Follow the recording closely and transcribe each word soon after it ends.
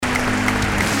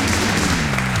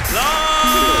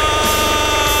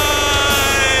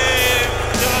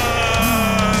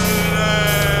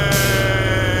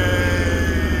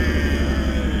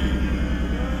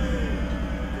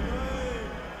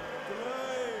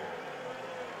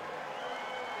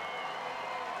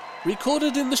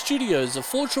Recorded in the studios of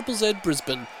 4ZZZ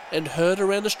Brisbane and heard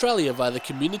around Australia via the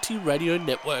Community Radio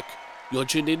Network. You're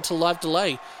tuned in to Live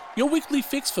Delay, your weekly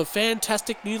fix for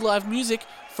fantastic new live music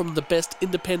from the best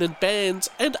independent bands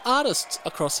and artists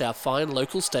across our fine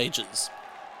local stages.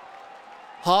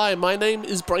 Hi, my name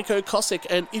is Branko Kosick,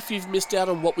 and if you've missed out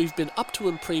on what we've been up to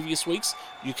in previous weeks,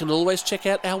 you can always check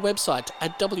out our website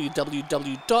at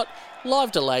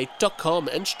www.livedelay.com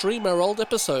and stream our old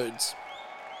episodes.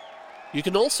 You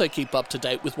can also keep up to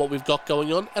date with what we've got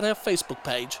going on at our Facebook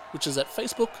page, which is at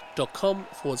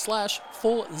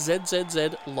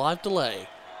facebook.com/4ZZZ Live Delay.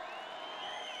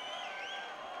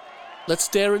 Let's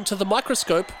stare into the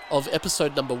microscope of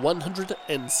episode number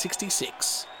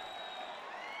 166.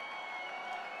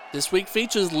 This week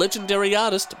features legendary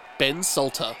artist Ben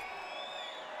Salter.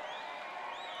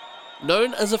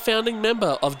 Known as a founding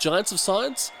member of Giants of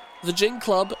Science, the Gin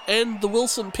Club and the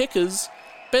Wilson Pickers,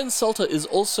 Ben Salter is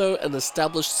also an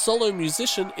established solo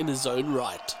musician in his own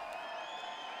right.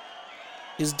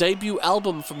 His debut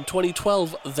album from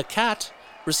 2012, The Cat,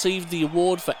 received the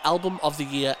award for Album of the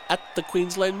Year at the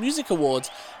Queensland Music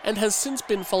Awards and has since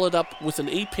been followed up with an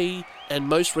EP and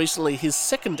most recently his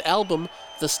second album,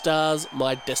 The Stars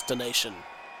My Destination.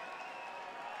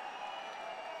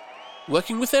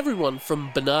 Working with everyone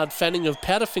from Bernard Fanning of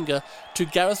Powderfinger to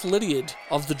Gareth Lydiard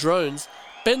of The Drones,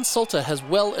 Ben Salter has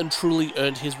well and truly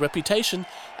earned his reputation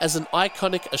as an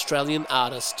iconic Australian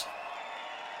artist.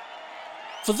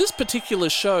 For this particular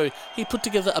show, he put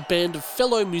together a band of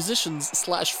fellow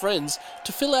musicians/friends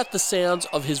to fill out the sounds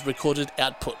of his recorded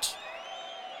output.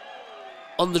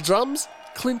 On the drums,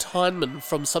 Clint Heinemann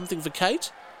from Something for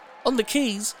Kate. On the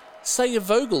keys, Saya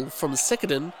Vogel from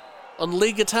Sekadin. On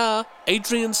lead guitar,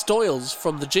 Adrian Stoyles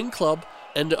from the Gin Club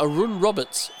and Arun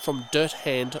Roberts from Dirt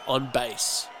Hand on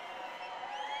bass.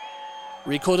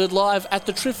 Recorded live at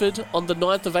the Triffid on the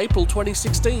 9th of April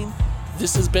 2016,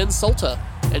 this is Ben Salter,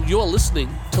 and you're listening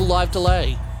to Live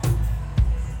Delay.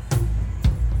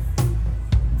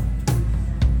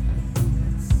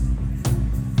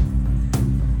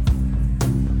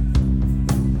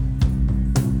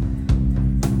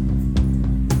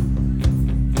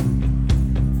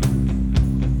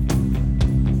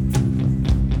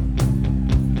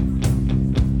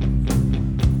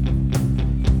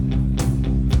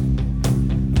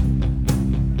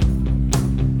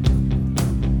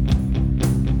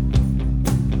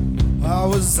 I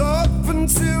was up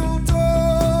until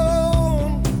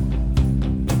dawn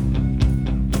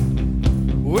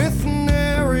with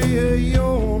nary a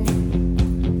yawn,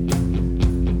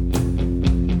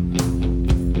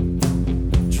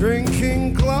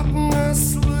 drinking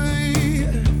gluttonously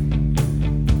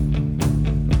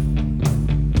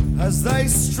as they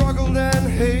struggled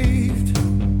and heaved.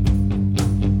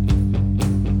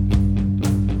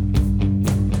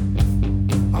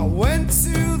 I went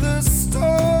to the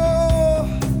store,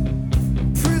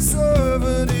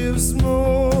 preservatives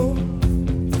more.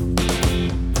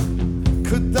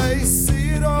 Could they see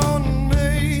it on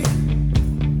me?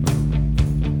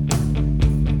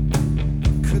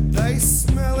 Could they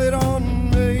smell it on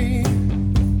me?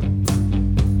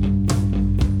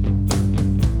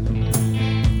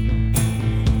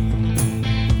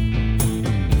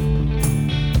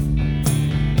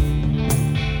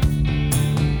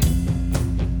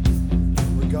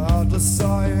 Regardless,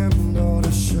 I am not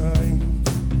ashamed.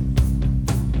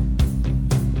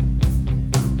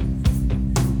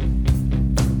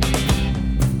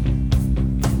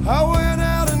 I went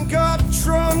out and got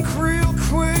drunk real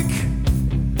quick,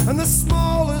 and the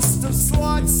smallest of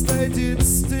slights they did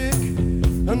stick,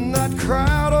 and that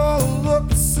crowd all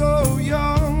looked so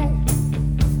young,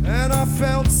 and I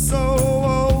felt so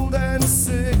old and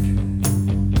sick.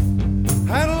 And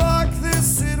like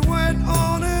this it went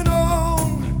on and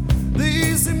on,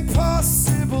 these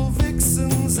impossible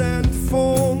vixens and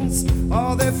fawns,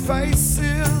 oh, their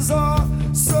faces are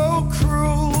so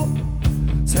cruel.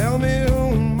 Tell me who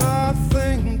am I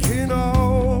thinking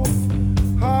of?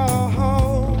 Oh,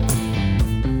 oh.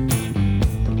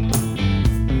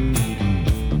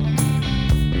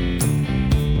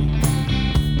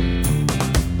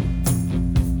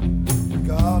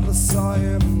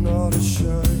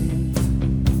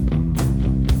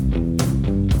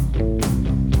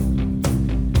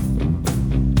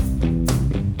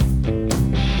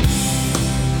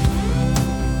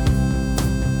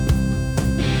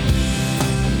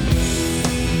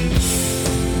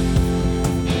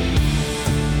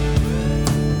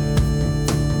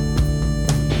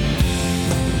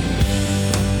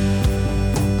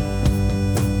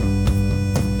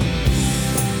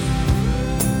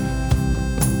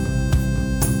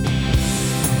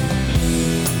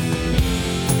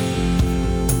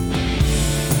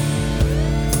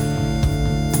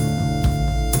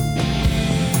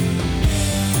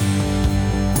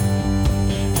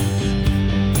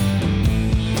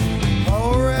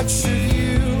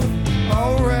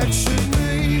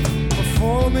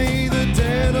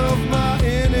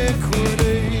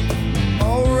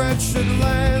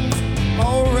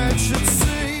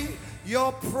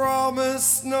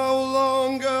 promise no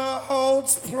longer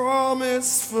holds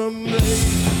promise for me.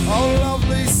 Oh,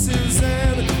 lovely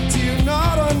Suzanne, do you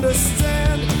not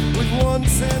understand? With one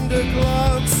tender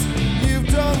glance, you've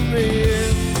done me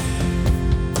in.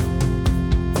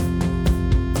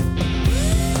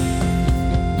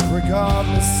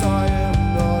 Regardless, I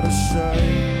am not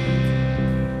ashamed.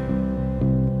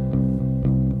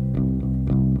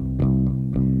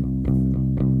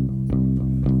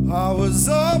 I was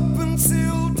up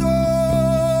until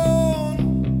dawn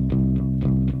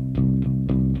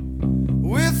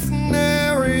with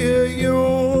nary a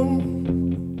yawn.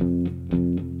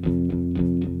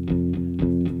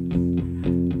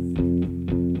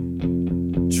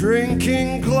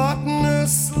 Drinking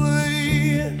gluttonously,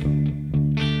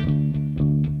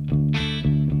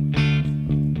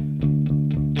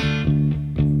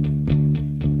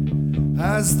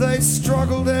 as they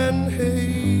struggled and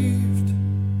heaved.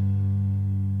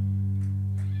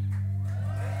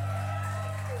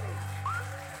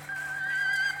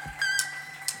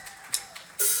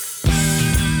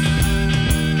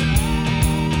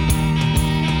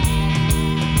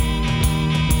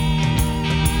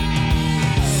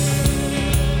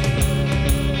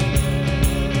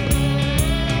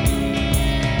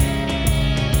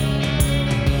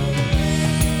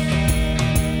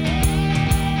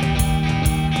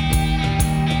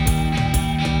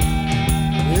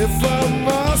 If I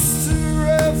master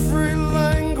every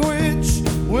language,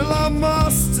 will I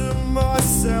master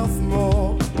myself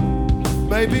more?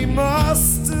 Maybe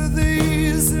master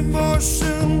these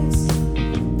emotions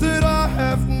that I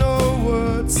have no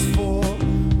words for.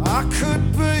 I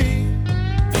could be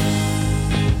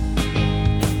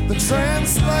the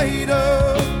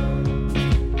translator.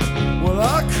 Well,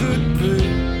 I could be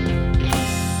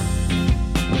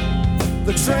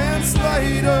the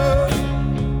translator.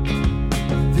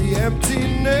 The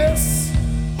emptiness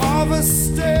of a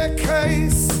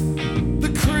staircase,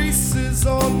 the creases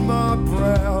on my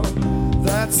brow,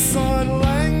 that sign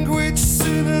language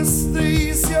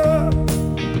synesthesia,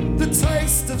 the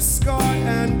taste of sky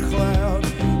and cloud.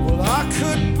 Well, I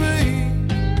could be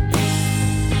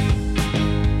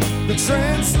the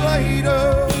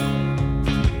translator.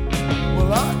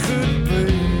 Well, I could be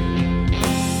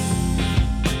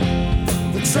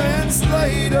the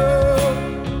translator.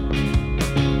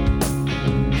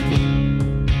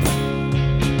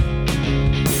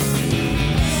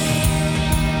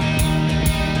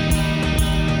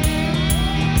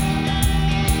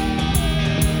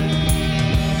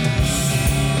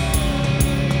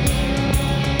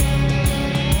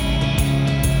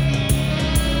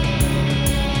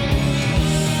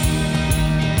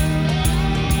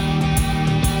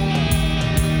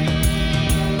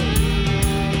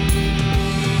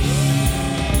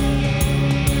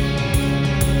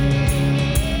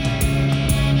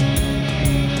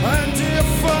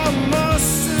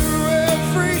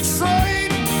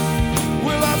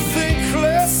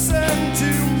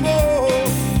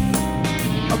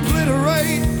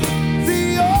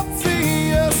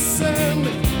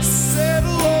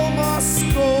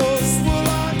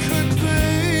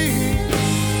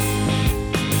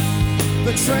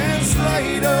 The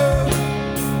translator.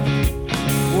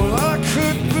 Well, I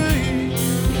could be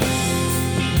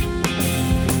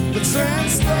the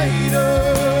translator.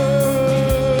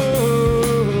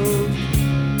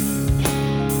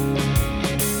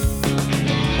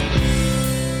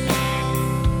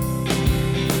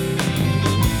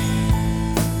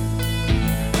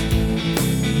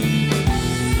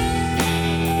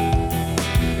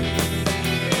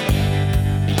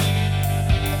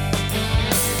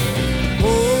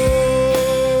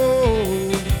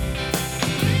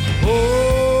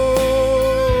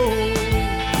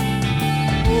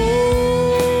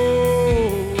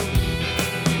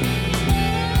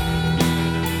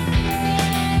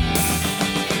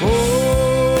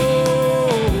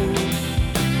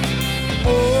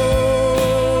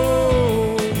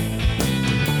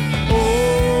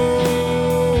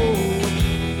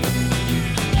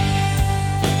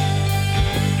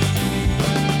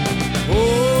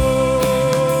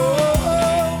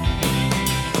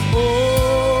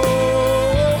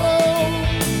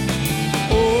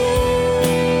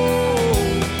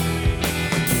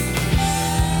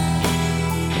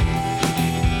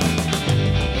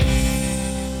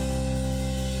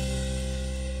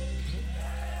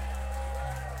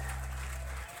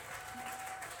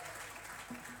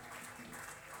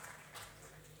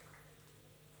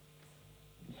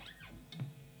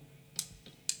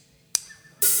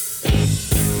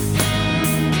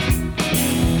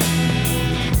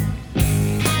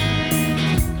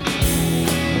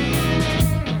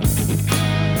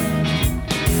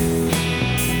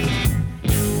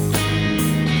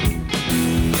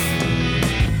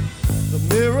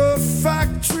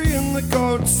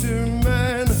 two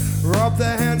men rub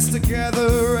their hands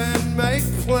together and make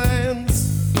plans.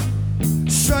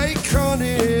 Shake on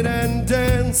it and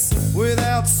dance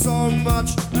without so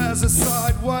much as a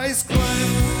sideways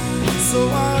glance. So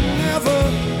I never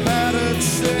had a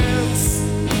chance.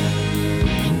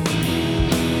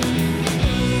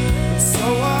 So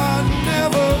I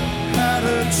never had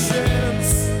a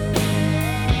chance.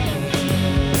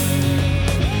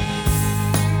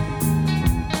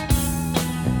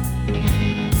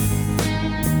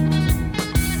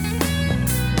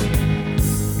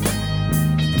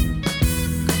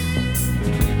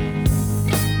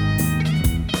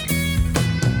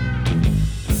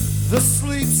 The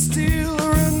sleep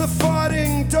stealer and the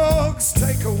fighting dogs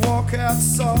take a walk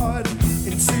outside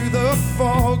into the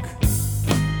fog.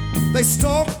 They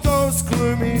stalk those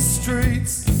gloomy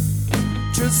streets,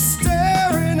 just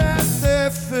staring at their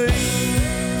feet.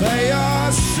 They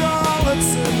are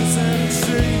charlatans and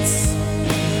cheats,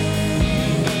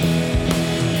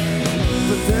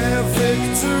 but their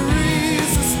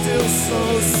victories are still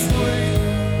so sweet.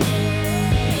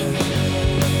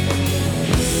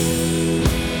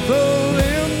 The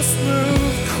limbs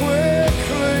move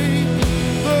quickly,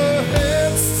 the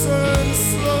heads turn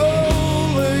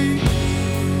slowly.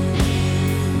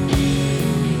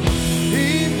 He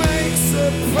makes a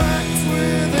pact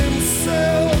with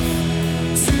himself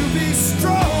to be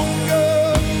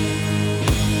stronger,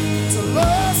 to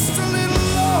last a little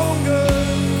longer.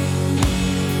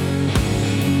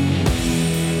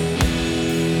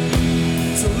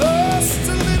 To last a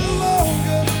little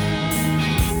longer.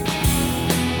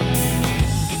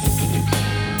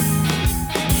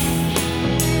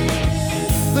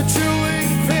 The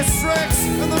dueling piss wrecks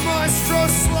and the maestro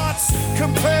sluts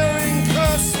comparing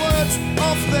curse words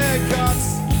off their guts.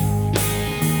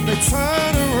 They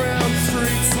turn around 3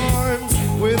 times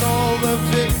with all the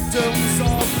victims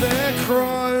of their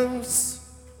crimes.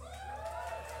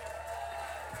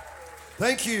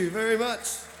 Thank you very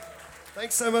much.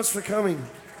 Thanks so much for coming.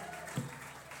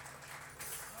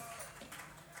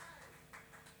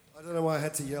 I don't know why I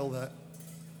had to yell that.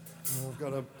 I've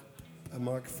got a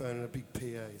microphone and a big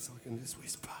PA, so I can just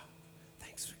whisper.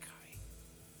 Thanks for coming.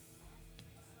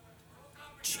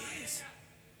 Cheers.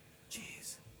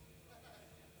 Cheers.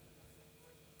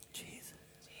 Cheers.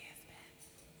 Cheers, man.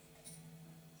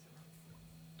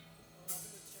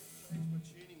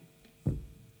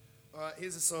 All right,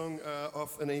 here's a song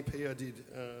off an EP I did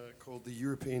called the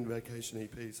European Vacation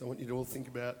EP. So I want you to all think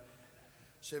about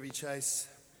Chevy Chase.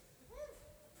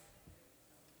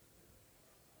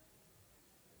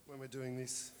 When we're doing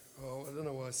this, I don't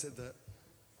know why I said that,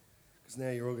 because now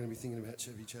you're all going to be thinking about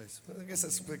Chevy Chase. I guess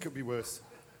that could be worse.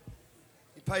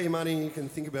 You pay your money and you can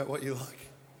think about what you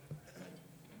like.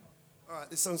 All right,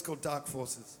 this song's called Dark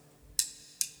Forces.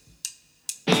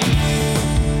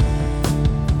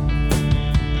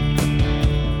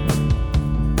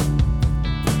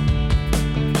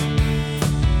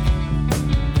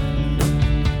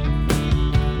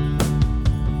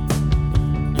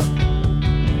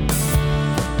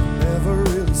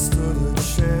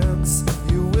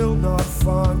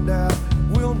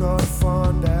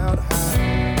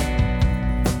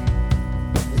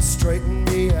 Straighten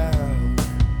me out.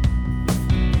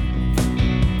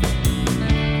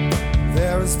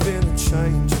 There has been a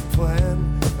change of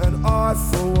plan, and I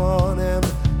for one am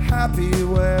happy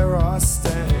where I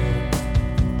stand,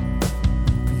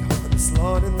 behind this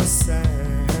line in the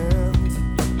sand.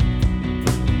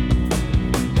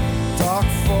 Dark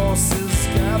forces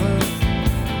gather.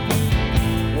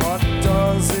 What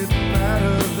does it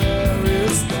matter? There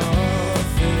is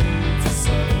nothing to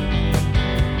say.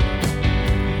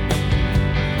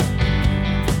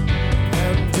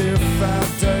 If our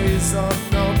days are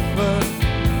numbered,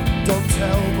 don't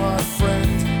tell my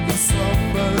friend he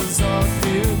slumbers. A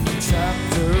new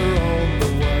chapter on the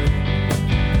way.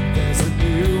 There's a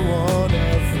new one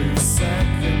every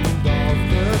second of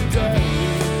the day.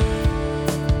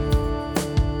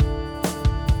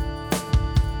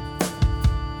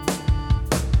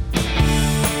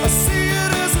 I see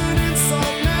it as an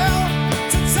insult now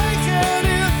to take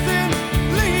anything,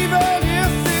 leave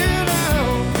anything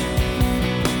out.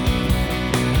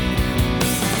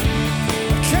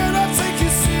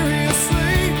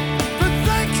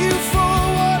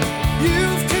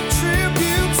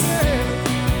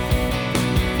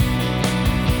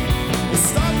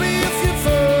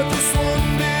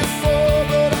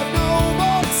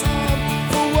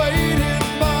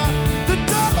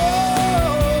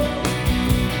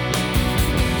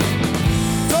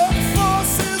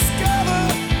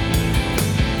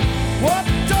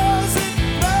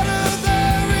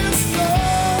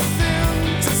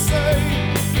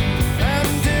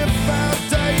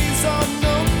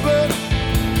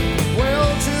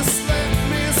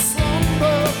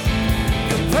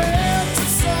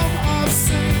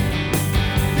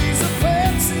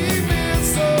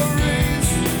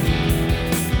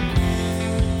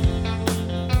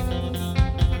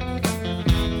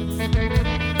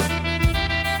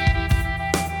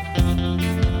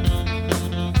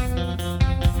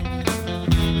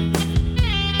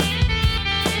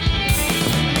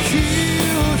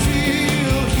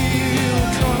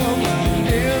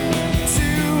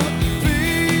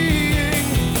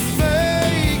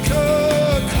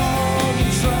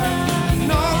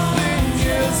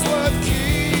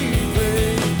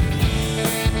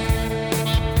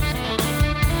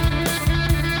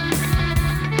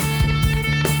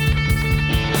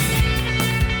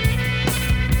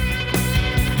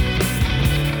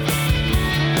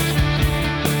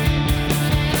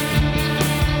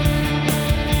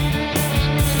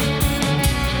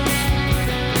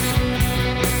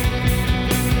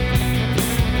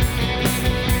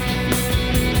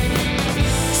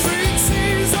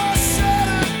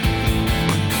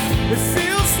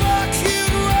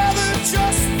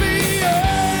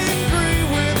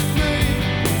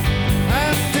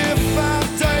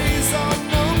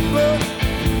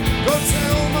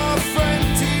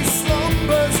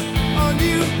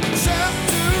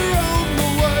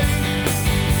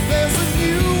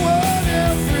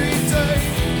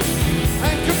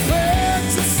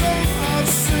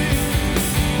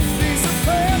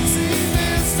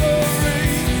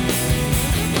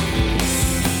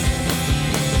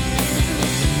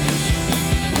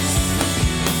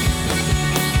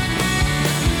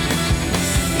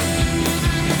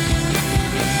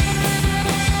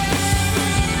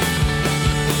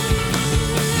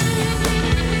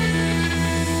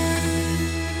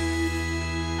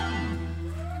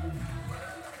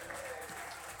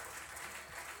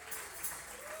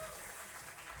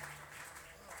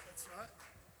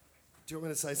 you want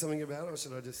me to say something about it, or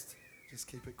should I just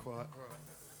keep it quiet? All right.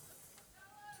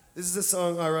 This is a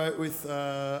song I wrote with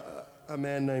a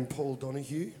man named Paul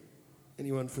Donahue.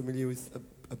 Anyone familiar with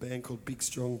a band called Big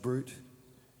Strong Brute?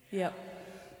 Yep.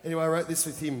 Anyway, I wrote this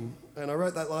with him, and I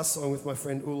wrote that last song with my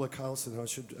friend Ulla Carlson.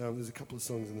 There's a couple of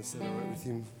songs in the set I wrote with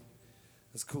him.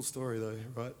 It's a cool story though,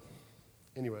 right?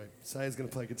 Anyway, Say's going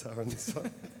to play guitar on this one.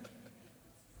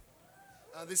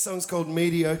 This song's called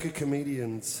Mediocre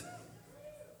Comedians.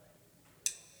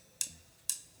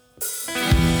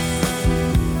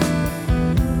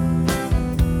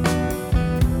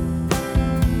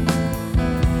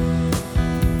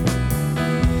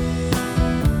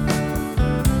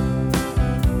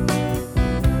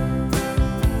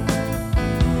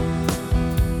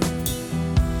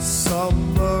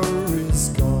 Summer is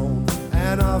gone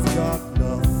and I've got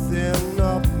nothing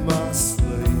up my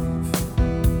sleeve.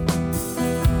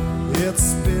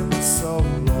 It's been so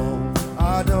long,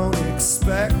 I don't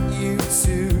expect you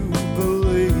to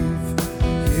believe.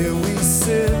 Here we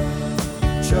sit,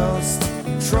 just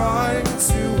trying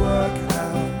to work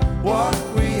out what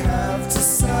we have to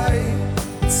say.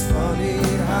 It's funny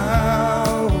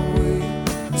how we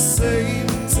seem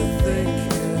to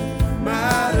think it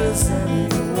matters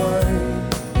anyway.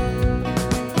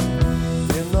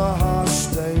 In the harsh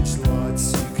stage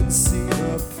lights you can see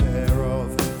a pair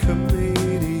of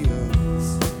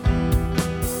comedians.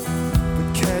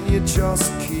 But can you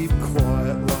just keep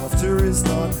quiet? Laughter is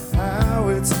not how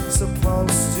it's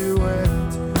supposed to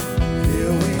end.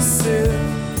 Here we sit,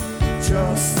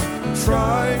 just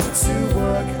trying to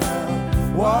work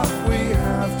out what we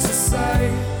have to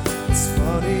say. It's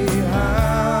funny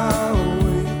how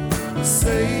we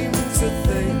seem to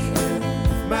think it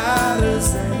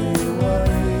matters anyway.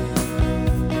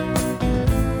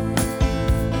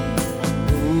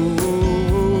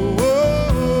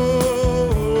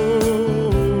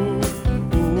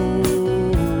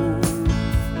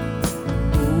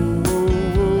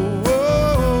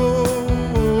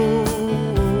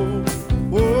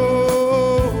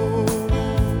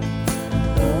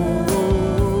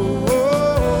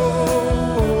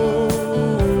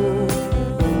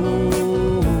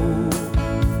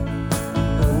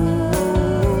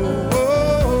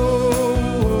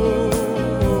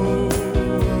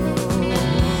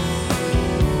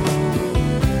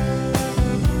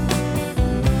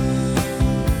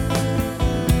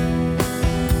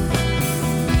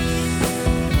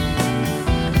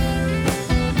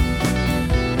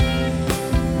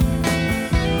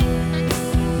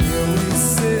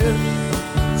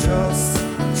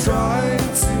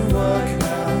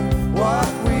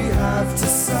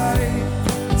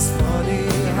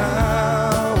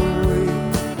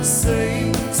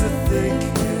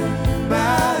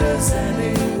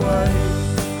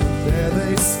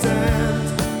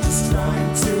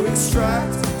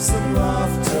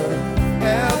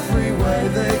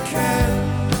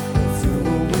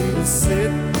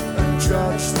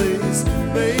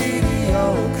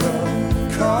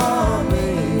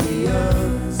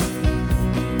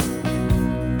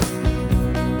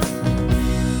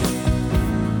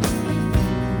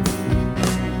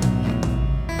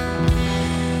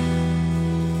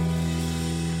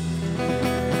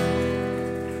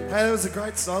 Hey, that was a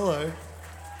great solo. You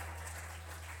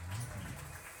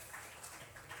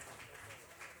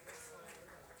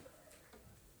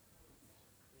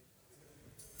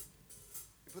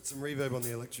put some reverb on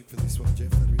the electric for this one, Jeff,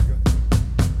 that'd be great.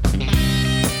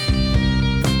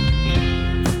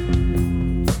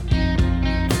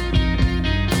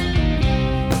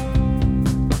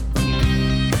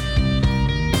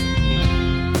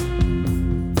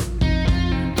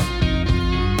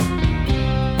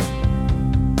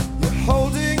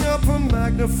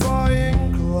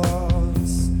 Magnifying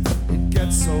glass, it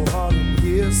gets so hot in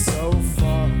here so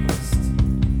fast.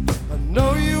 I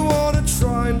know you wanna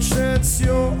try and chance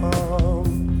your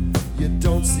arm. You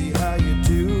don't see how you're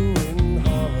doing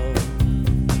harm.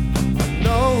 I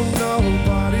know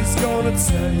nobody's gonna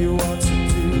tell you what to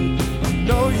do. I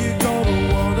know you're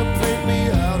gonna wanna paint me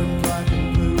out in black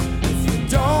and blue. If you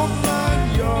don't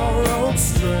mind your own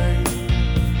string,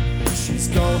 she's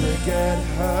gonna get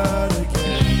hurt again.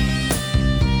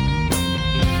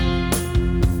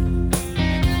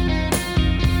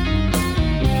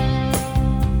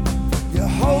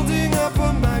 Holding up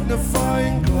a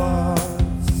magnifying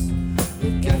glass,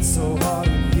 it gets so hot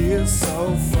in here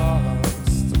so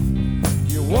fast.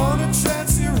 You wanna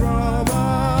chance your arm,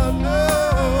 I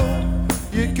know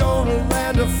you're gonna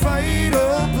land a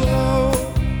fatal blow.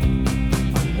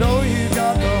 I know you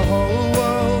got the whole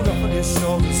world on your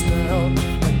shoulders now.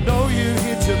 I know you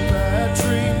hit your bad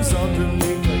dreams.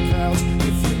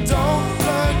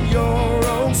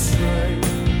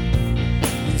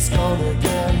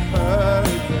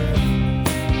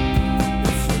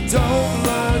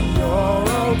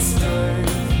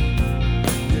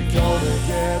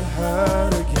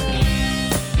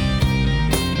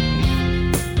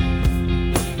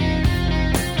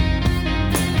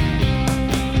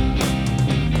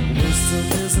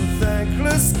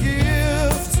 thankless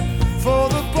gift for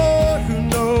the boy who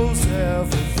knows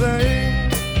everything.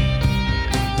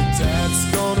 Dad's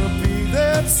gonna be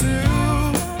there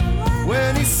too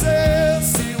when he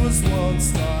says he was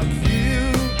once like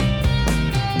you.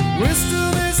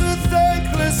 Wisdom is a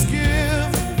thankless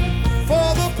gift for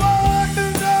the boy who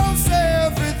knows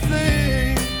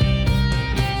everything.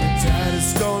 Dad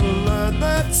is gonna learn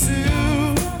that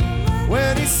too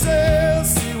when he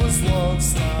says he was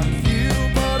once like you,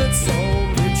 but it's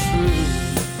only true.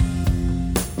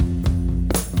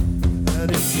 And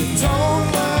if you don't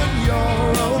learn your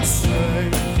own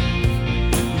strength,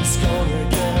 he's gonna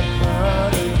get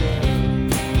hurt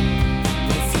again.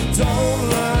 If you don't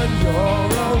learn your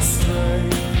own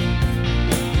strength,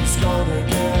 he's gonna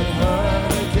get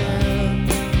hurt again.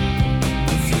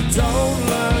 If you don't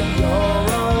learn your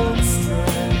own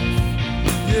strength,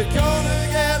 you're gonna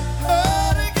get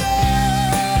hurt again.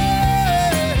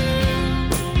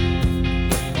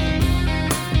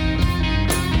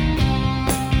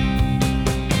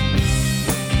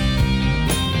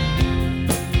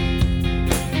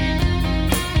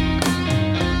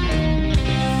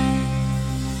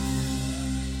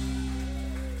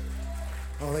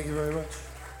 Oh, thank you very much.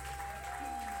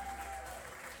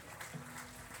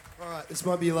 All right, this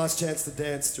might be your last chance to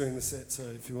dance during the set, so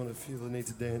if you want to feel the need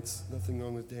to dance, nothing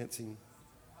wrong with dancing.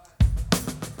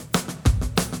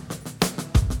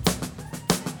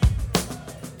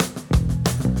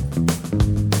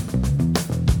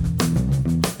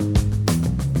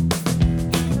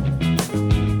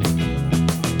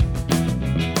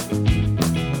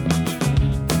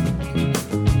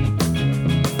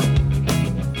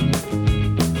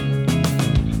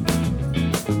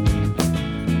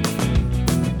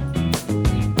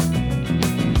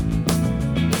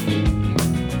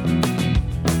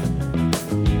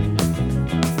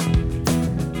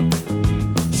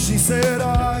 She said,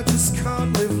 I just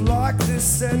can't live like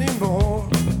this anymore,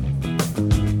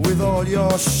 with all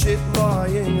your shit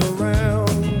lying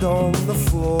around on the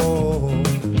floor.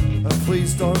 And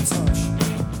please don't touch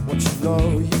what you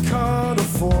know you can't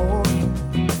afford.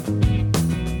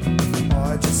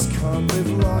 I just can't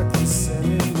live like this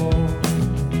anymore.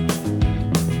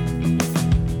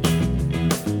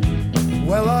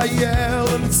 Well, I yell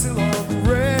until I'm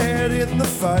red in the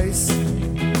face.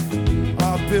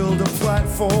 I build a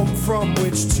platform from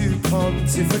which to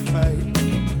pontificate.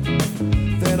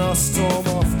 Then I storm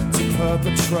off to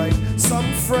perpetrate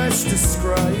some fresh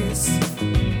disgrace.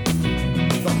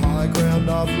 The high ground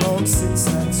I've long since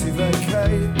had to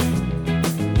vacate.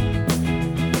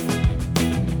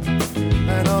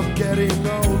 And I'm getting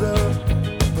older,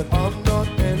 but I'm not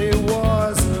any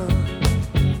wiser.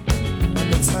 And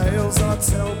the tales I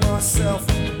tell myself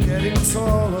are getting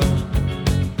taller.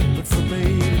 But for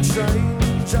me to change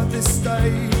at this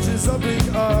stage is a big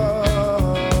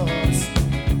ask,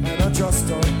 and I just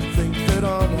don't think that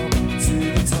I'm up to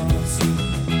the task.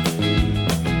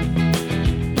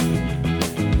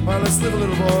 Alright, let's live a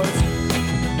little, boys.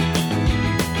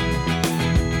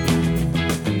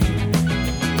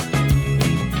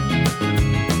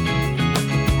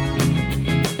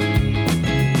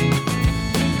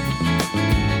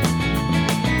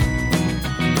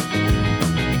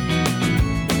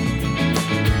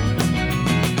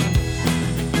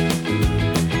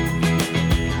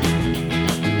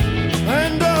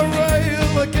 And I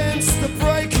rail against the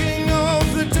breaking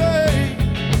of the day.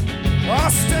 I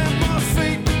stamp my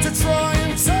feet to try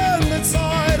and turn the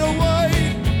tide away.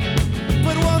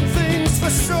 But one thing's for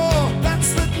sure,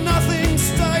 that's that nothing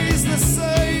stays the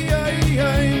same.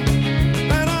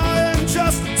 And I am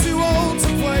just too old to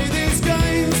play these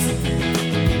games.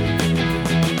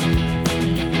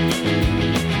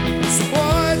 So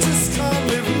I just can't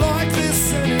live like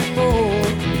this anymore,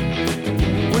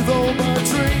 with all my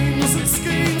dreams and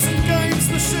schemes and games,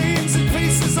 machines and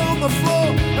pieces on the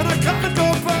floor. And I can't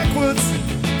go backwards,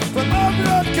 but I'm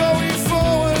not going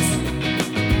forward.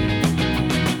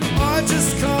 I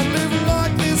just can't live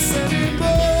like this anymore.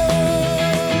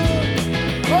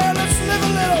 Oh, let's live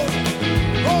a little.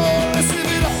 Oh, let's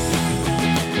live it up.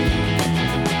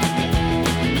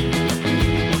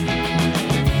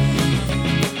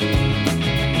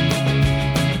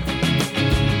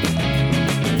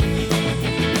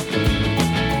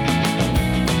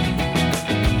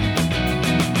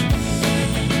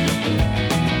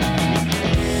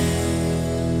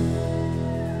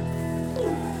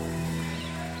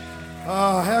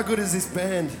 Ah, how good is this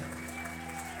band?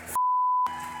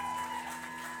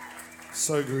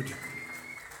 So good.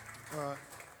 All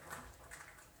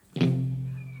right.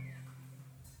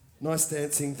 Nice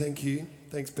dancing, thank you.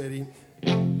 Thanks, Betty.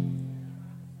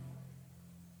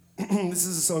 This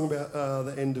is a song about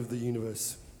the end of the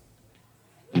universe.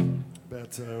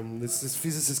 About this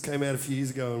physicist came out a few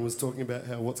years ago and was talking about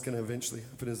how what's going to eventually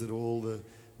happen is that all the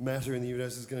matter in the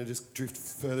universe is going to just drift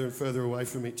further and further away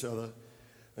from each other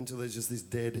until there's just this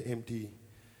dead, empty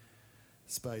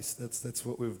space. That's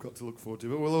what we've got to look forward to.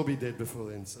 But we'll all be dead before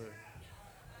then, so...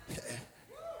 Yeah.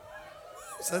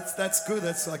 So that's good.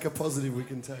 That's like a positive we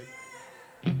can take.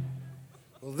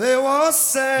 Well, there was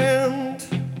sand,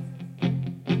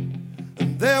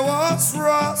 and there was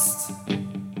rust,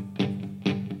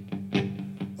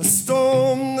 a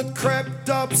storm that crept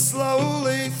up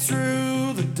slowly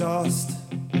through the dust,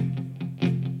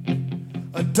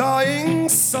 a dying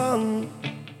sun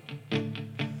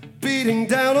beating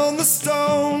down on the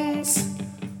stones,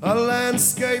 a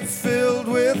landscape filled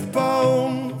with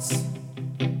bones.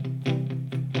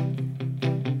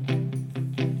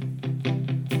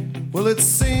 Well, it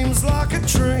seems like a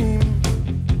dream,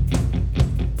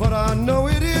 but I know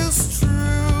it is true.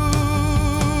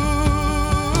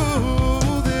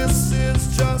 This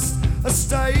is just a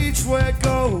stage we're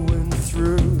going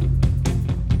through,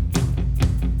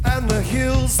 and the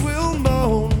hills will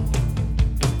moan,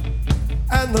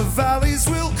 and the valleys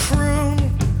will croon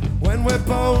when we're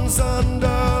bones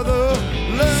under the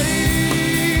lane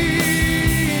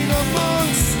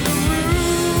amongst the ruins.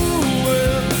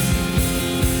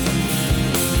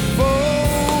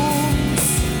 Bones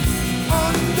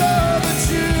under the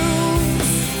dunes,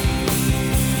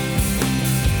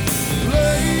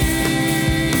 laid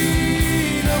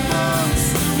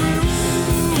amongst the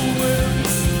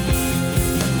ruins.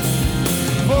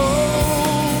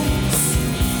 Bones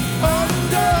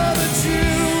under the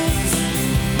dunes.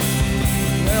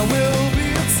 There will be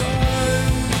a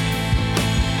time,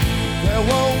 there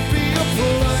won't be a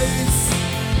place,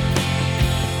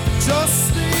 just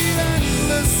the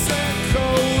endless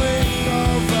echoing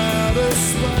of outer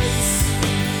space.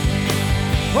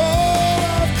 All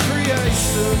of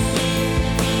creation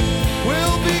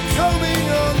will be coming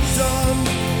undone.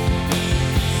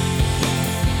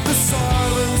 The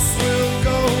silence will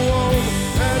go on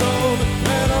and on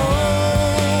and on.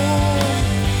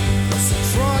 So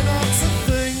try not to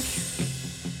think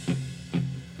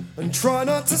and try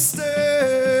not to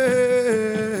stare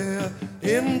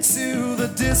into the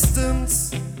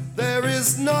distance. There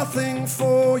is nothing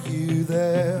for you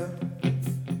there.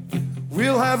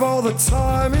 We'll have all the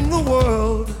time in the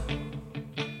world,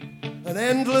 an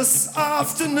endless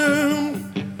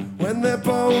afternoon when their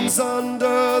bones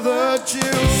under the dew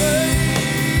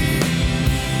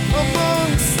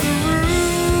amongst the ruins.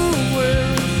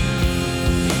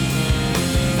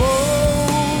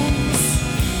 Bones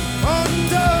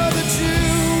under the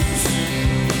dunes,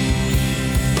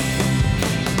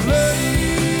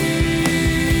 laid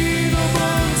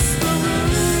amongst the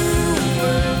ruins.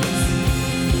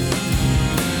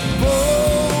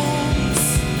 Bones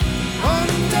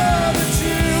under the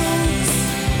dunes.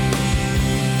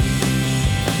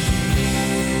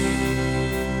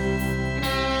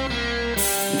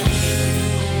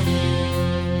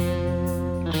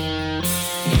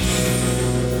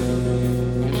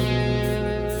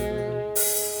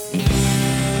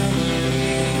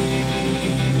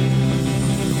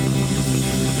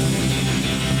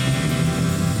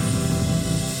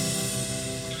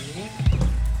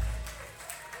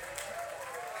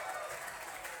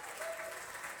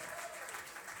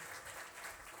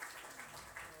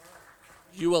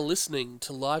 You are listening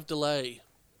to Live Delay.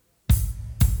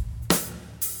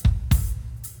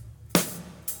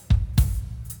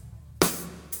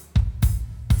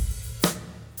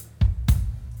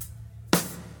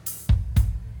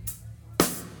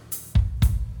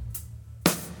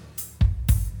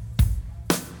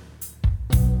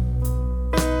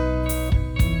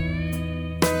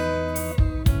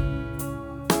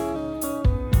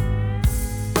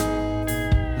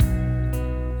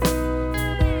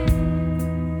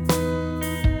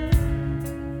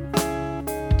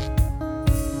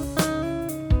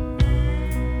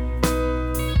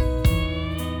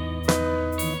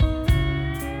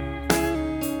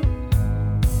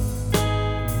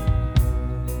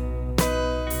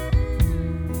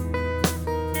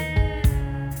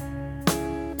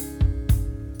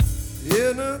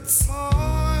 In a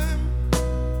time,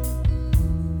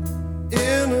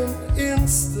 in an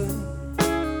instant,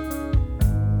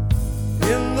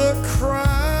 in the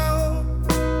crowd,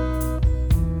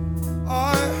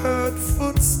 I heard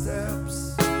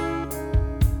footsteps,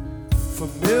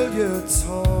 familiar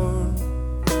tone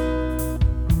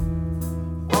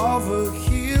of a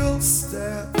heel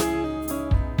step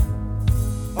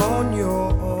on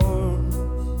your own.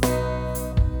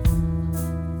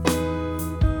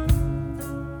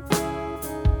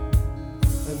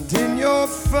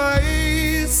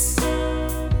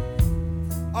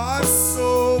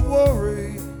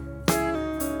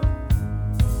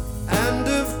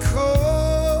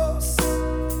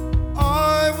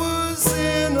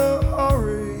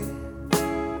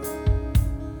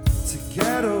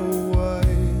 get away.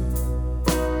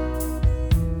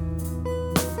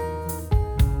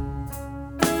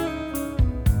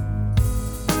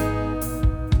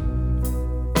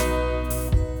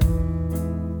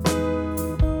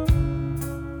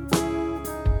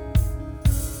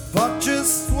 But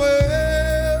just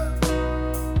where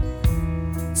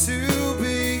to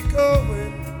be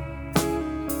going,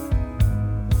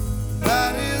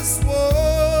 that is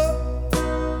what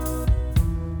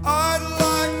I'd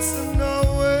like to know.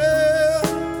 Where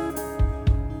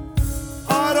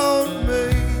I don't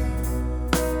mean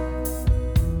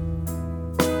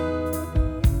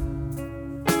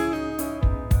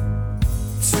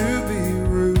to be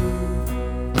rude,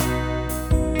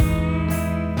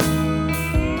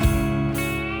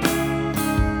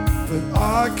 but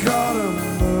I gotta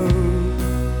move.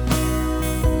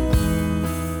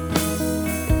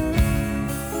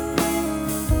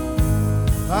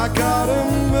 I gotta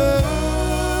move.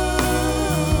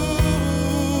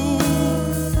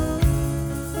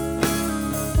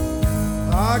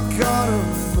 I gotta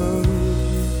move.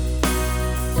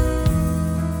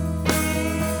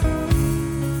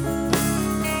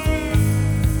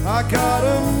 I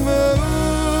gotta move.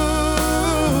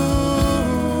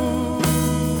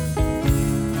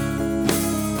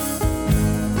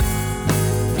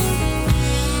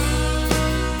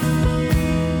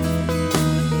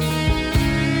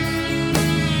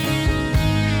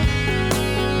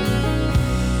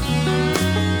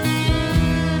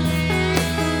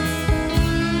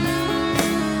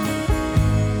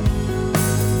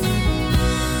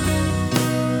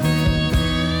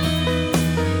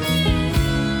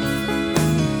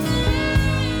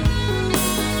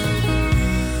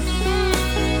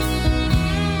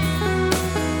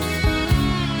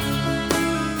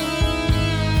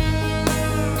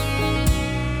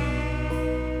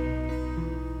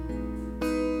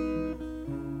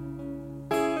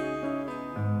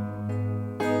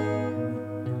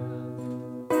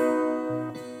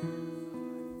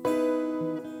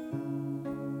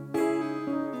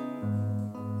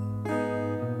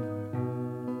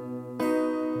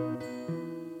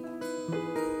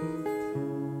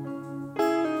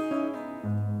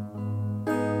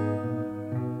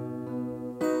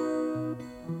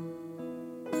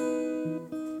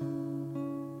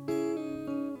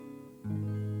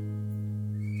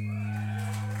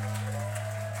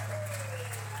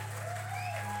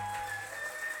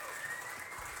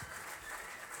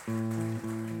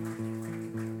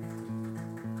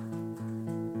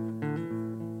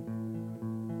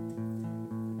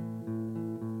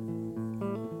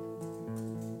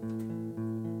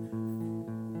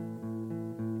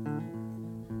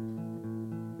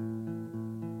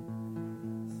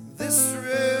 This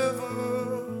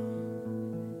river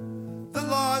that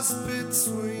lies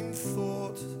between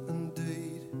thought and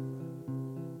deed,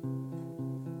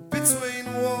 between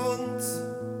want,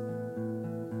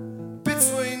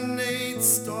 between need,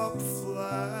 stop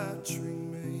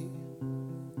flattering me.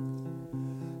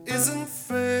 Isn't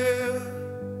fair,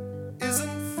 is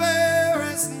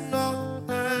not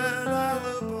an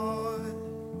alibi.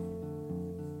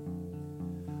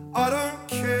 I don't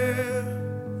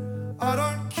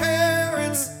care,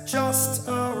 it's just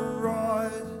a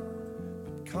ride.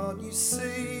 But can't you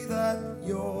see that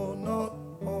you're not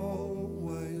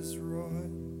always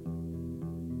right?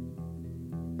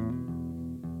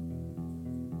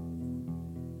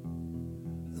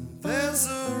 And there's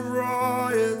a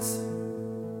riot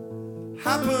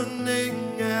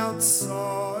happening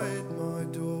outside my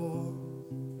door.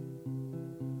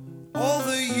 All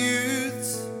the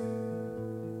youths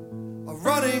are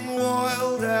running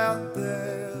wild out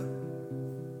there,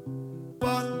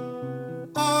 but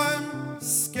I'm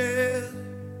scared.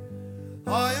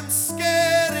 I am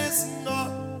scared it's not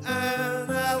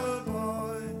an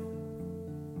alibi.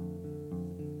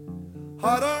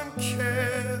 I don't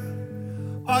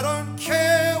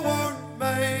care, won't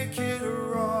make it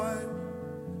right.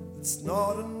 It's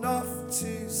not enough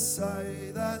to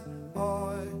say that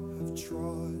I have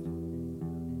tried.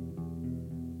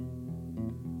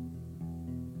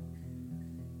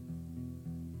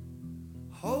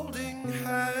 Holding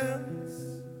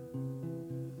hands,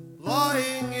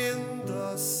 lying in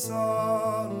the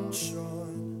sunshine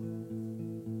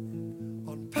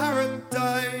on Parrot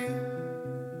Day.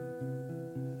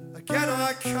 Again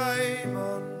I came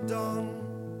undone.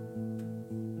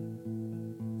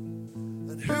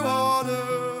 And who on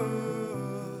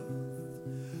earth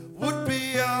would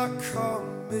be a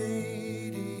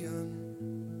comedian?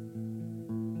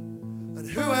 And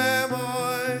who am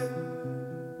I?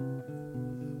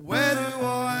 Where do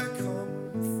I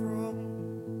come from?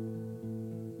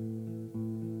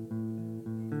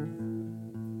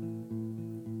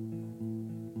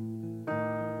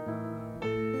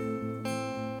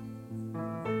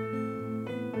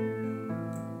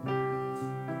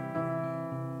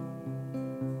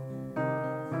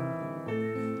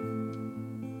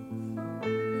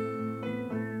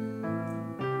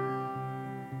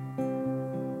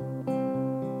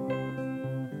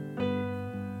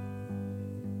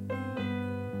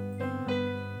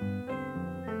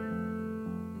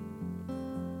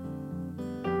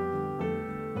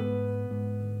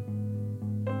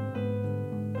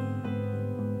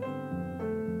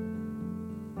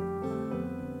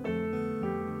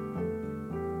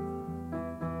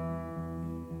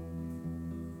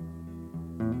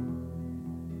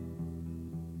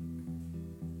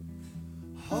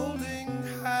 holding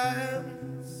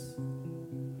hands,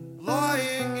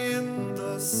 lying in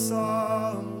the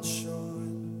sunshine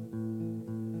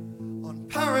on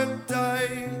Parrot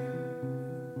Day.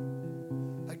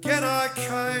 Again I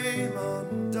came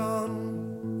undone,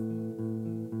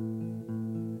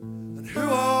 and who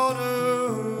on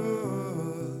earth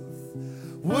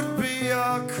would be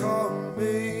a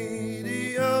comedian?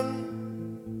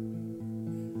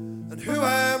 And who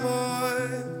am I?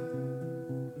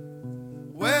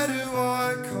 Where do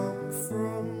I come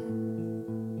from?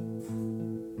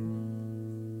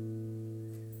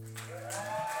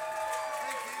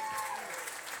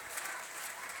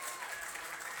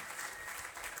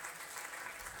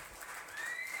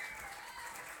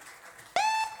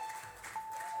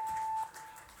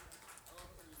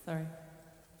 Sorry.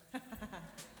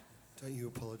 Don't you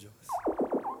apologise.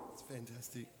 It's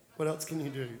fantastic. What else can you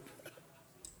do?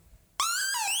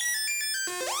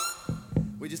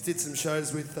 We just did some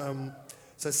shows with,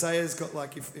 so Saya's got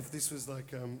like, if this was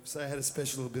like, Saya had a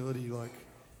special ability, like,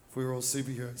 if we were all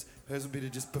superheroes, hers would be to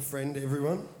just befriend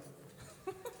everyone.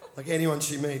 Like anyone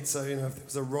she meets, so, you know, if there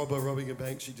was a robber robbing a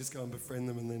bank, she'd just go and befriend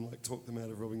them and then like talk them out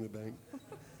of robbing the bank.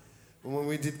 And when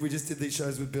we just did these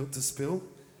shows with Built to Spill,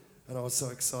 and I was so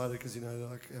excited because, you know,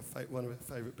 like one of our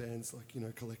favourite bands, like, you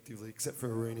know, collectively, except for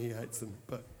Arun, he hates them,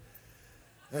 but...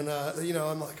 And, you know,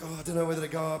 I'm like, oh, I don't know whether to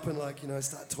go up and, like, you know,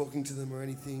 start talking to them or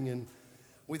anything. And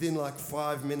within, like,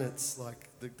 5 minutes, like,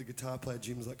 the guitar player,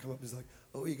 Jim's, like, come up and he's like,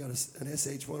 oh, you got an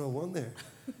SH-101 there.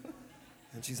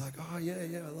 And she's like, oh, yeah,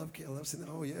 I love singing.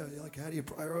 Oh, yeah, like, how do you...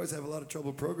 I always have a lot of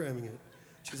trouble programming it.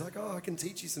 She's like, oh, I can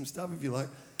teach you some stuff if you like.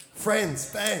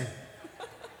 Friends, bang.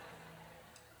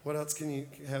 What else can you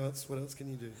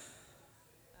do?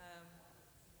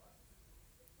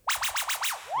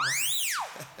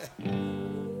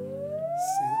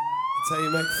 That's how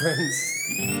you make friends.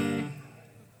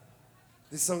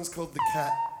 This song's called The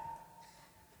Cat.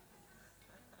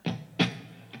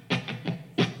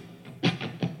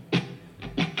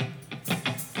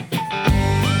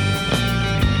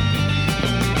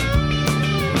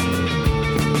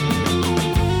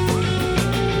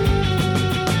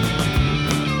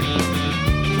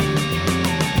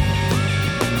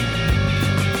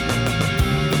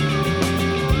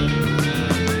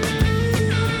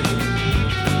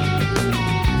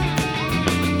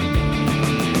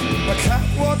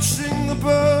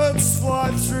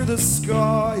 The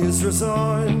sky is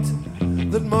resigned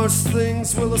that most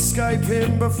things will escape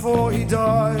him before he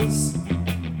dies.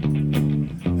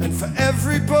 And for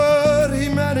every bird he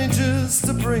manages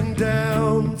to bring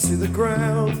down to the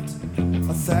ground,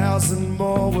 1,000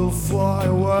 more will fly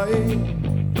away,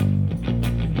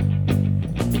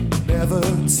 never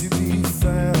to be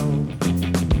found.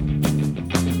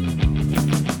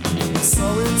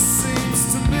 So it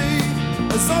seems to me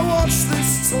as I watch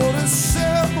this tortoise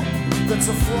shell, that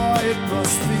to fly it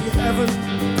must be heaven,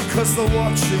 because the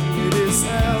watching it is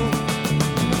hell.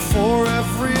 And for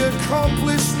every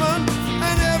accomplishment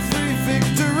and every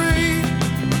victory,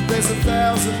 there's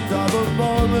 1,000 other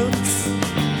moments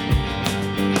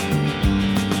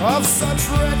of such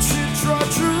wretched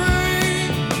drudgery.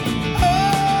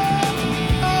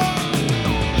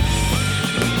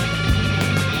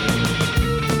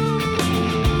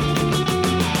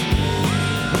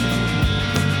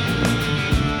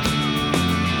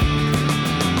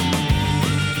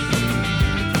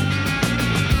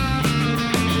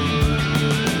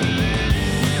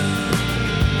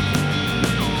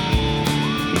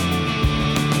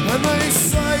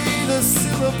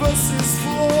 Syllabus is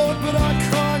flawed, but I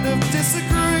kind of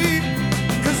disagree,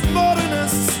 because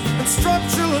modernists and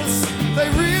structuralists, they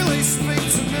really speak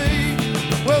to me.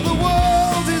 Well, the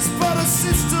world is but a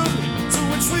system to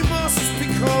which we must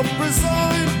become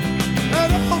resigned,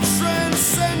 and all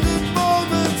transcendent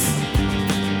moments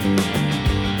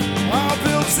are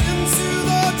built into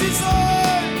the design.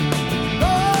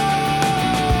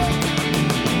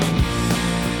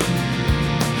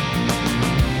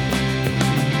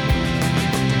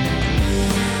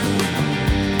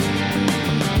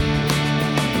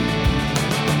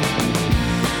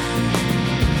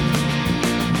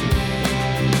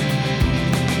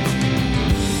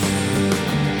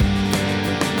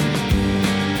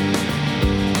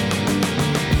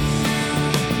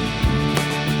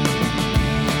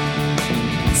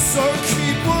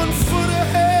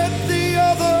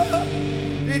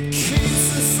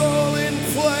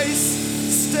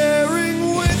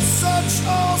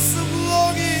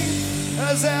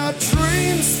 As our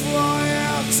dreams fly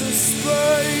out to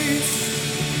space.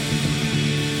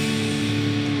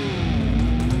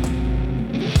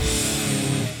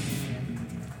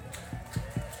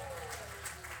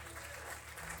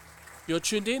 You're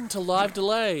tuned in to Live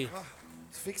Delay. Oh,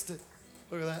 fixed it.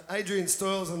 Look at that. Adrian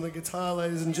Stoyles on the guitar,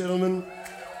 ladies and gentlemen.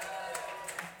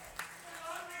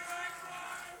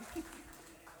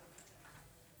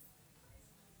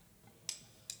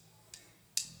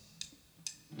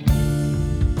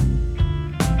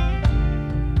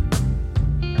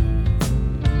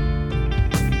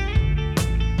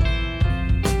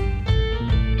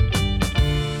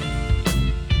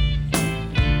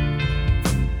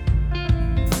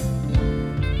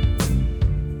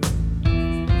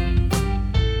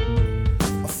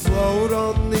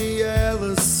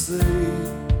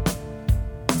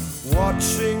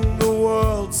 Watching the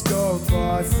worlds go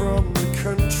by from the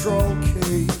control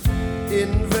key,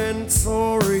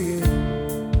 inventorying,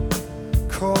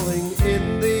 calling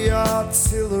in the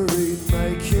artillery,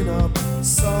 making up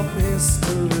some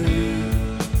history.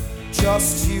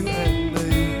 Just you and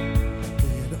me,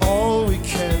 being all we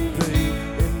can be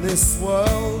in this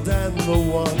world and the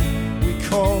one we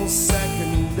call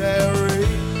secondary.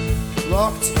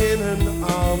 Locked in an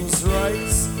arms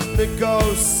race,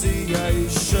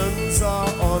 negotiations are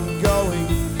ongoing.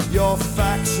 Your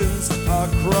factions are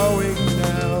growing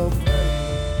now.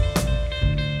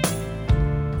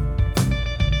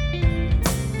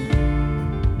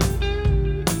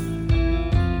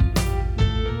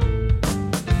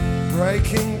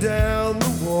 Breaking down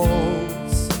the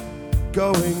walls,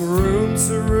 going room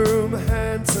to room,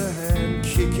 hand to hand,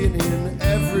 kicking in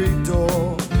every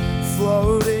door,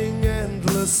 floating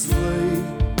endlessly.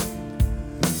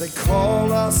 They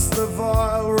call us the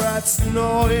vile rats,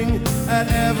 gnawing at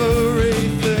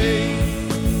everything.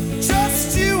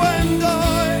 Just you and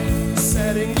I,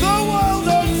 setting the world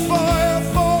on fire,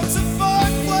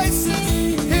 fortified places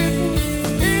hidden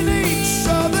in each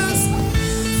other's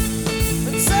hearts,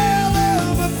 and tear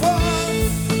them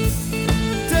apart.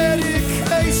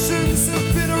 Dedications have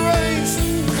been arranged,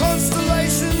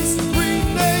 constellations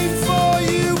renamed for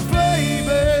you,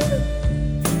 baby.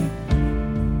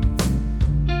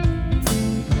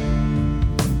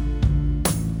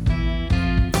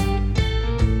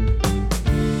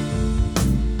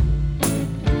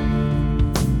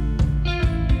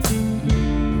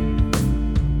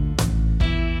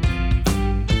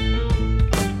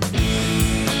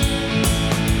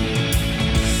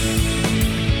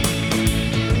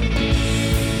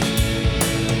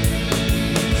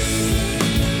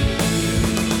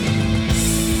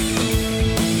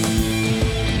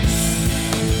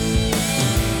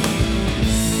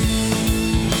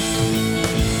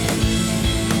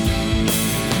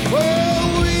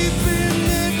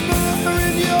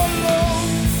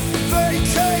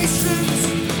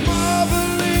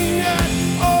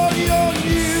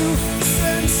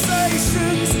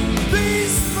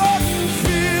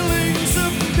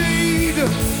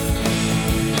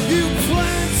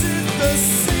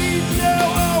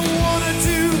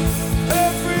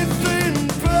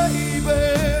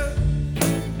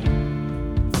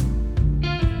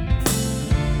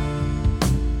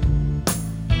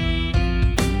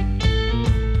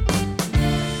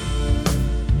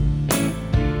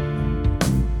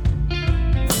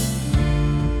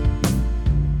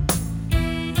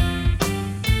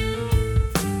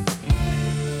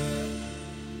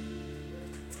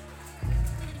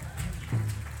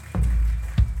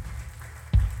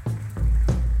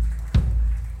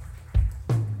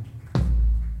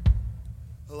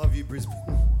 I love you, Brisbane.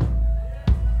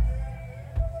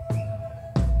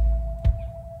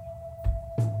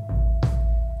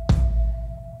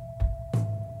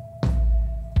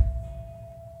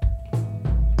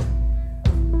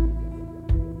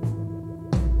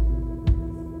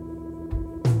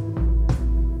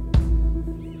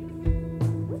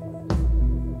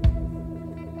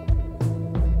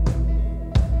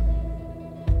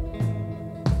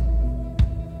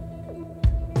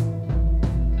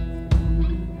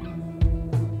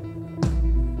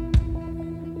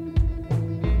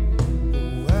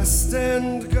 West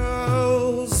End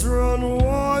girls run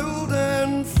wild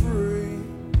and free.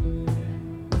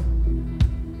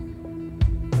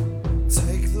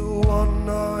 Take the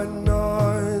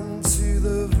 199 to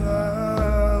the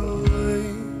valley.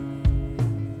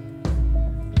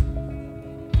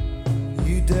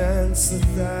 You dance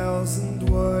 1,000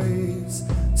 ways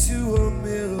to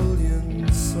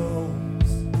 1,000,000 songs.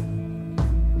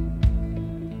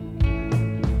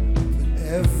 But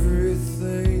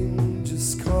everything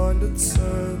just kinda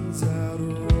turns out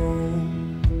wrong.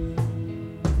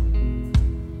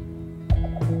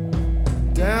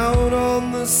 Down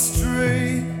on the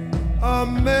street, I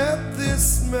met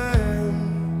this man,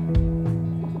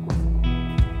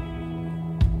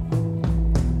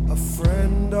 a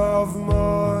friend of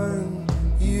mine,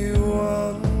 you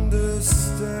understand.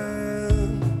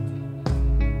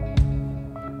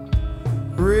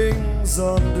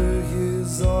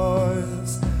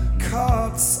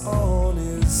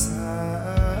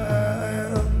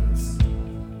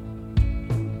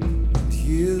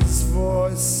 his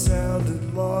voice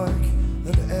sounded like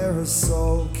an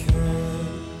aerosol can.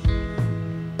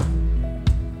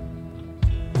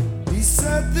 He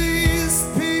said these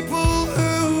people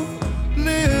who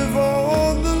live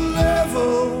on the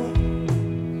level,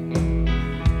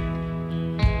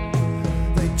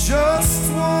 they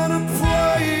just want to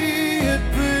play at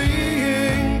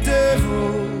being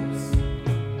devils.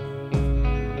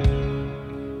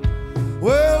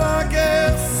 Well, I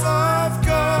guess I've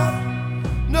got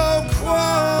no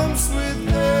qualms with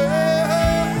them,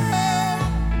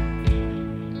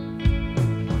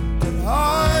 but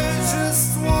I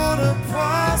just wanna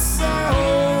pass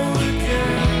out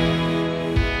again.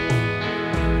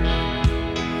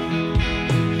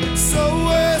 So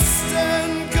West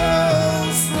End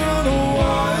girls run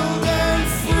wild and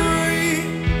free.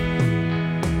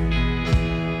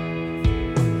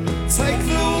 Take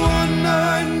the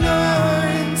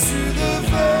 199 to the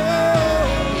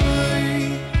valley.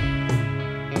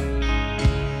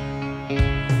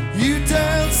 You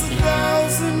dance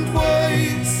 1,000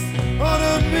 ways on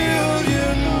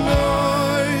 1,000,000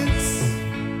 nights,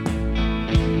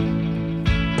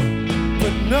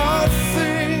 but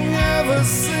nothing ever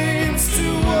seems to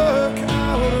work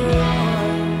out right.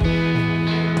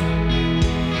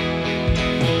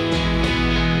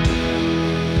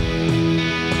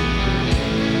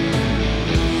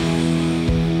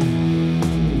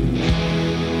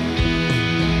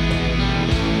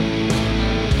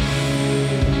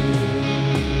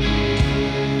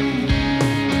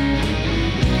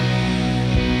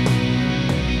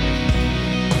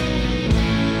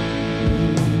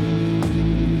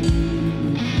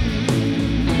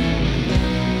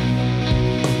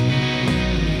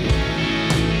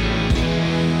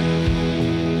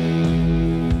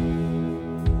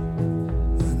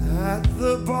 At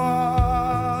the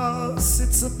bar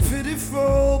sits a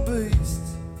pitiful beast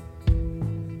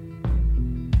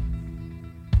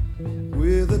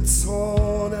with a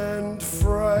torn and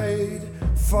frayed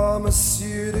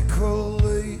pharmaceutical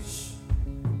leash.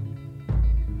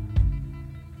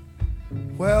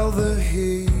 Well, the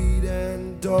heat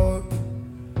and dope,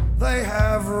 they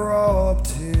have robbed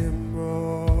him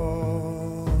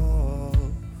of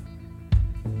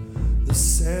the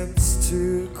sense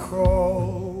to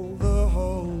call the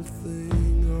whole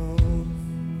thing off.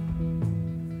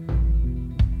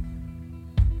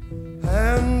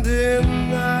 And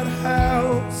in that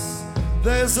house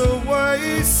there's a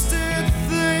wasted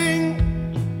thing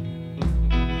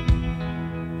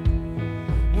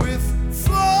with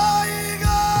flying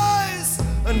eyes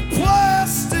and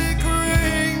plastic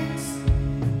rings,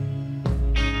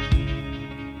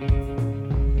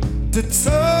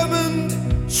 determined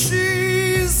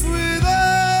she's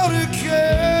without a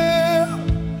care.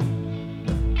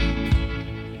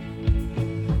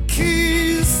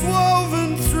 Keys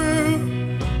woven through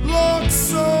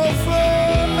locks of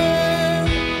her hair.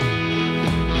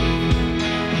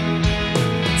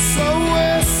 So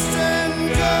West End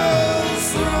girls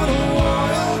run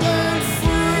wild and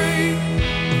free.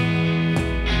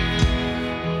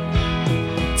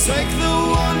 Take the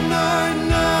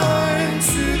 199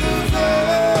 to the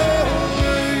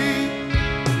valley.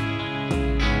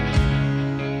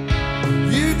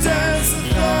 You dance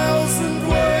 1,000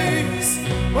 ways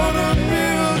on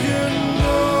 1,000,000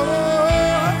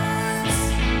 nights,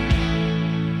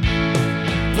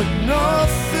 but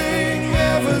nothing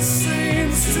ever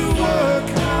seems to work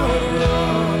out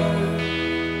right.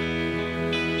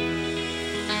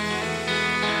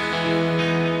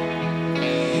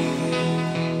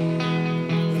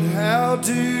 And how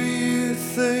do you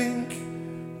think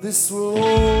this will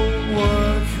all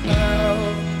work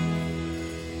out?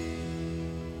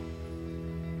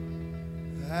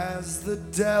 As the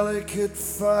delicate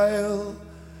fail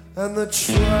and the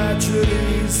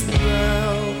tragedies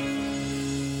melt,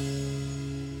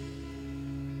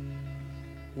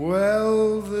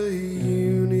 well, the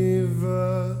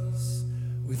universe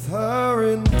with her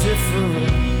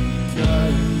indifferent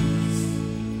gaze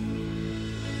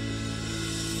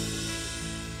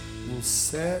will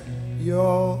set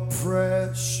your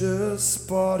precious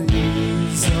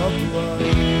bodies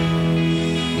ablaze.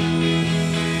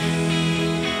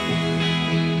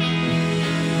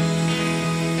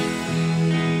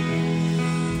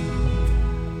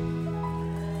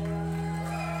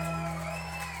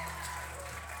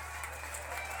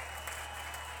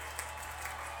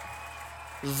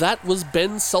 That was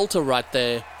Ben Salter right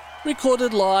there,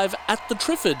 recorded live at the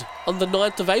Triffid on the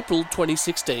 9th of April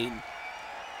 2016.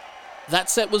 That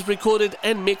set was recorded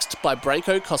and mixed by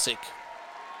Branko Kosick.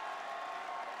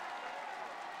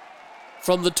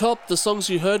 From the top, the songs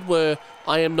you heard were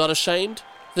I Am Not Ashamed,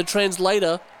 The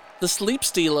Translator, The Sleep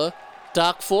Stealer,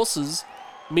 Dark Forces,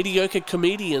 Mediocre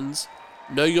Comedians,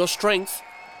 Know Your Strength,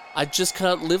 I Just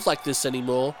Can't Live Like This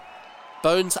Anymore,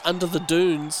 Bones Under the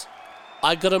Dunes,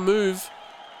 I Gotta Move,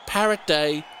 Parrot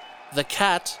Day, The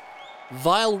Cat,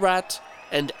 Vile Rat,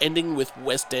 and ending with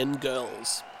West End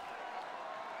Girls.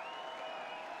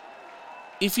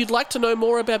 If you'd like to know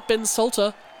more about Ben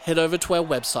Salter, head over to our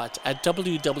website at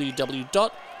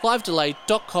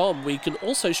www.livedelay.com, where you can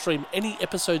also stream any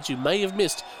episodes you may have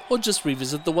missed or just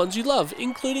revisit the ones you love,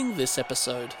 including this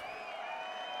episode.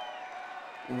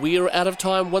 We're out of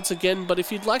time once again, but if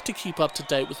you'd like to keep up to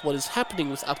date with what is happening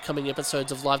with upcoming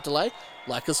episodes of Live Delay,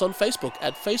 like us on Facebook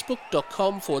at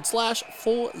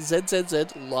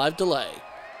facebook.com/4ZZZ Live Delay.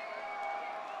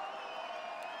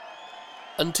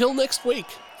 Until next week,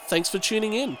 thanks for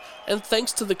tuning in, and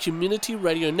thanks to the Community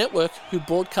Radio Network who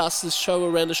broadcasts this show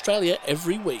around Australia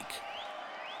every week.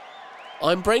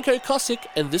 I'm Branko Kosic,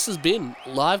 and this has been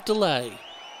Live Delay.